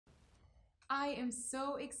I am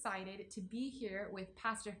so excited to be here with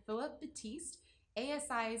Pastor Philip Baptiste,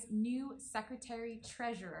 ASI's new Secretary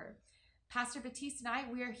Treasurer. Pastor Baptiste and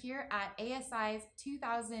I, we are here at ASI's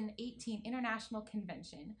 2018 International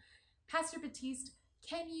Convention. Pastor Baptiste,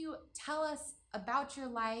 can you tell us about your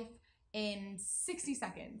life in 60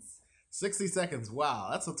 seconds? 60 seconds. Wow,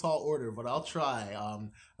 that's a tall order, but I'll try.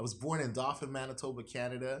 I was born in Dauphin, Manitoba,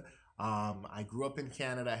 Canada. I grew up in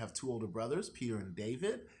Canada. I have two older brothers, Peter and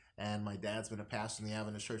David, and my dad's been a pastor in the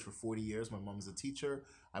Adventist Church for 40 years. My mom's a teacher.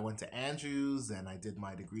 I went to Andrews, and I did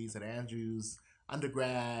my degrees at Andrews,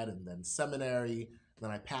 undergrad, and then seminary.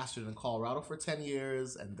 Then I pastored in Colorado for 10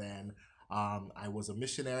 years, and then I was a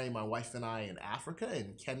missionary, my wife and I, in Africa,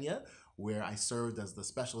 in Kenya, where I served as the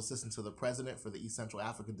special assistant to the president for the East Central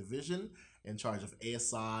African Division, in charge of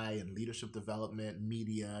ASI and leadership development,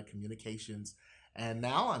 media, communications. And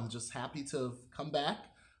now I'm just happy to have come back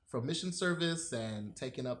from mission service and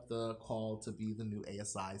taken up the call to be the new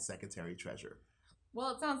ASI Secretary Treasurer.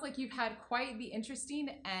 Well, it sounds like you've had quite the interesting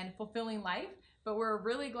and fulfilling life, but we're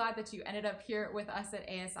really glad that you ended up here with us at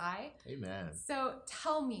ASI. Amen. So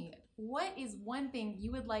tell me, what is one thing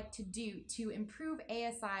you would like to do to improve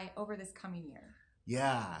ASI over this coming year?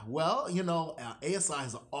 Yeah, well, ASI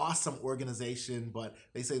is an awesome organization, but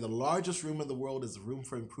they say the largest room in the world is a room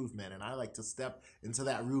for improvement, and I like to step into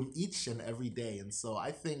that room each and every day. And so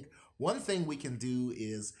I think one thing we can do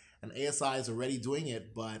is, and ASI is already doing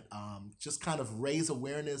it, but just kind of raise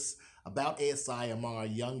awareness about ASI among our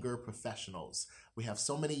younger professionals. We have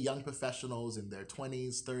so many young professionals in their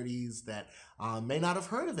 20s, 30s that may not have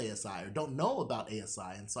heard of ASI or don't know about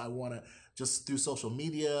ASI. And so I want to just through social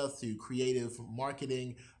media, through creative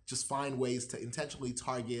marketing, just find ways to intentionally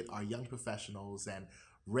target our young professionals and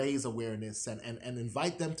raise awareness and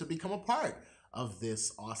invite them to become a part of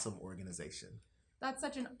this awesome organization. That's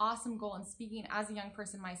such an awesome goal. And speaking as a young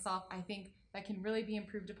person myself, I think that can really be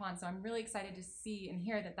improved upon. So I'm really excited to see and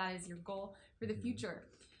hear that that is your goal for the future.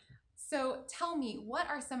 So tell me, what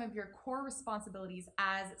are some of your core responsibilities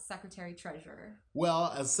as Secretary Treasurer?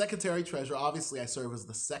 Well, as Secretary Treasurer, obviously I serve as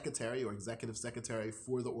the Secretary or Executive Secretary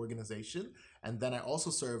for the organization. And then I also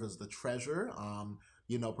serve as the Treasurer,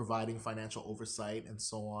 providing financial oversight and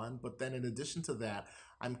so on. But then in addition to that,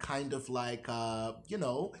 I'm kind of like,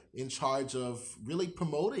 in charge of really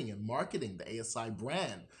promoting and marketing the ASI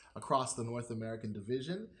brand across the North American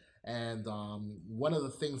division. And one of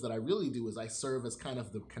the things that I really do is I serve as kind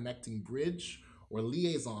of the connecting bridge or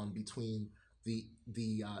liaison between the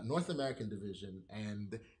North American division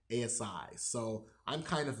and ASI. So I'm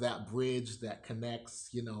kind of that bridge that connects,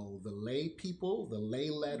 the lay people, the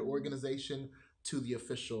lay-led organization to the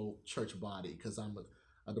official church body, because I'm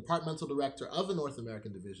a departmental director of the North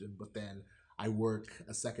American division, but then I work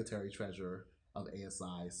as Secretary Treasurer of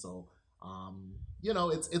ASI. So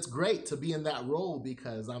it's great to be in that role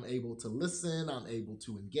because I'm able to listen, I'm able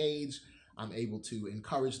to engage, I'm able to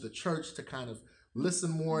encourage the church to kind of listen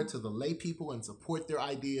more to the lay people and support their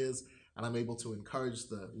ideas, and I'm able to encourage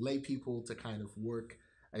the lay people to kind of work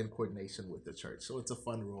in coordination with the church. So it's a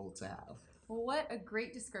fun role to have. Well, what a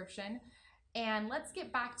great description. And let's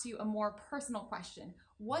get back to a more personal question.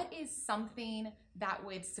 What is something that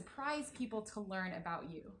would surprise people to learn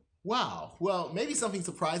about you? Wow. Well, maybe something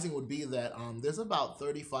surprising would be that there's about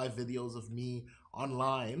 35 videos of me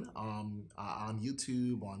online on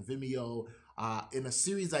YouTube, on Vimeo, in a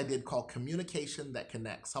series I did called Communication That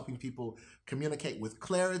Connects, helping people communicate with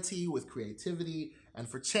clarity, with creativity, and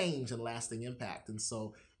for change and lasting impact. And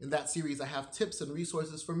so in that series, I have tips and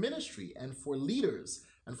resources for ministry and for leaders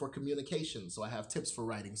and for communication. So I have tips for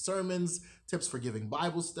writing sermons, tips for giving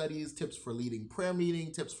Bible studies, tips for leading prayer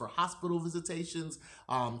meeting, tips for hospital visitations,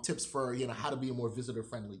 tips for how to be a more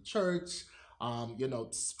visitor-friendly church,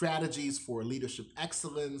 strategies for leadership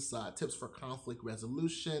excellence, tips for conflict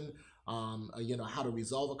resolution, how to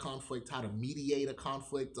resolve a conflict, how to mediate a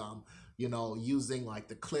conflict, using like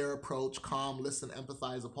the CLARE approach, calm, listen,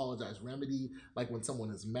 empathize, apologize, remedy, like when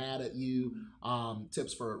someone is mad at you,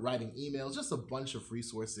 tips for writing emails, just a bunch of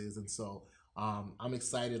resources. And so I'm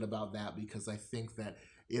excited about that because I think that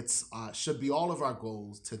it's should be all of our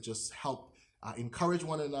goals to just help encourage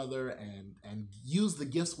one another and use the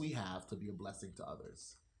gifts we have to be a blessing to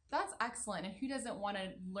others. That's excellent. And who doesn't want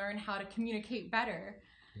to learn how to communicate better?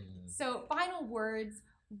 So final words,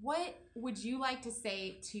 what would you like to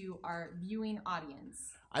say to our viewing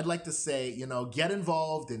audience? I'd like to say, get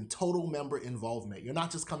involved in total member involvement. You're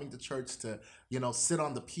not just coming to church to, sit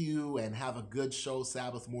on the pew and have a good show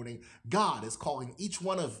Sabbath morning. God is calling each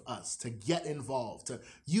one of us to get involved, to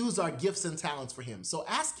use our gifts and talents for him. So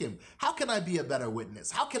ask him, how can I be a better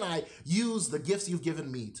witness? How can I use the gifts you've given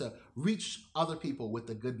me to reach other people with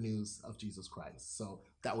the good news of Jesus Christ? So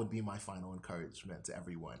that would be my final encouragement to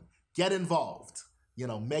everyone. Get involved,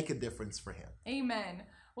 make a difference for him. Amen.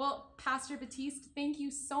 Well, Pastor Baptiste, thank you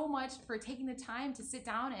so much for taking the time to sit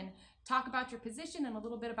down and talk about your position and a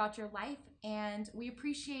little bit about your life. And we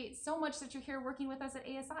appreciate so much that you're here working with us at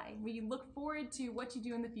ASI. We look forward to what you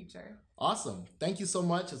do in the future. Awesome. Thank you so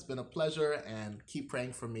much. It's been a pleasure, and keep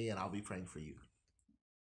praying for me, and I'll be praying for you.